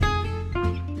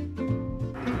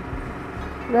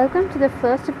Welcome to the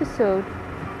first episode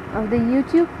of the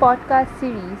YouTube podcast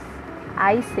series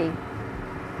I Say.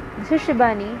 This is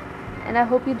Shibani and I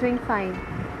hope you're doing fine.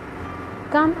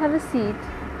 Come have a seat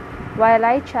while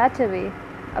I chat away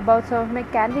about some of my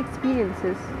candid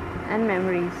experiences and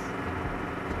memories.